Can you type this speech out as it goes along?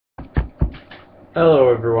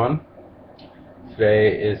Hello everyone.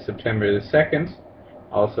 Today is September the 2nd,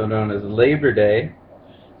 also known as Labor Day,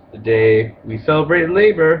 the day we celebrate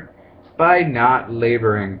labor by not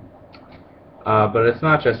laboring. But it's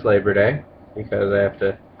not just Labor Day, because I have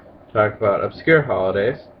to talk about obscure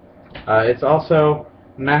holidays. It's also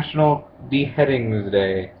National Beheadings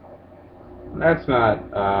Day. That's it's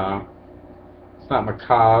not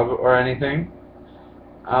macabre or anything.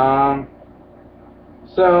 Um,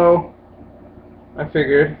 so, I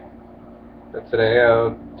figured that today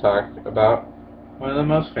I'll talk about one of the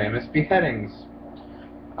most famous beheadings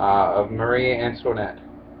of Marie Antoinette.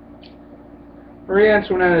 Marie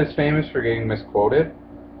Antoinette is famous for getting misquoted.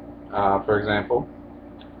 For example,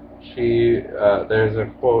 there's a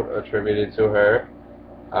quote attributed to her,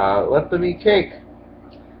 "Let them eat cake."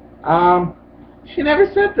 She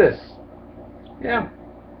never said this. Yeah,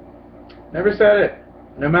 never said it.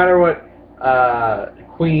 No matter what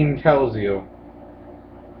Queen tells you.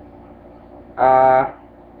 Uh,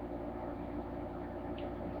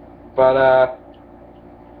 but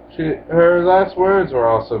her last words were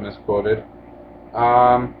also misquoted.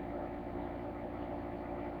 Um,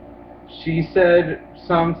 she said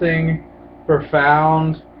something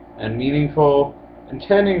profound and meaningful,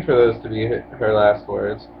 intending for those to be her last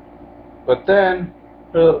words. But then,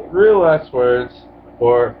 her real last words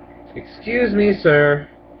were, "Excuse me, sir,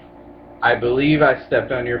 I believe I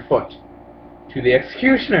stepped on your foot." To the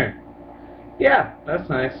executioner. Yeah, that's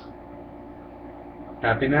nice.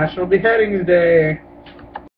 Happy National Beheadings Day!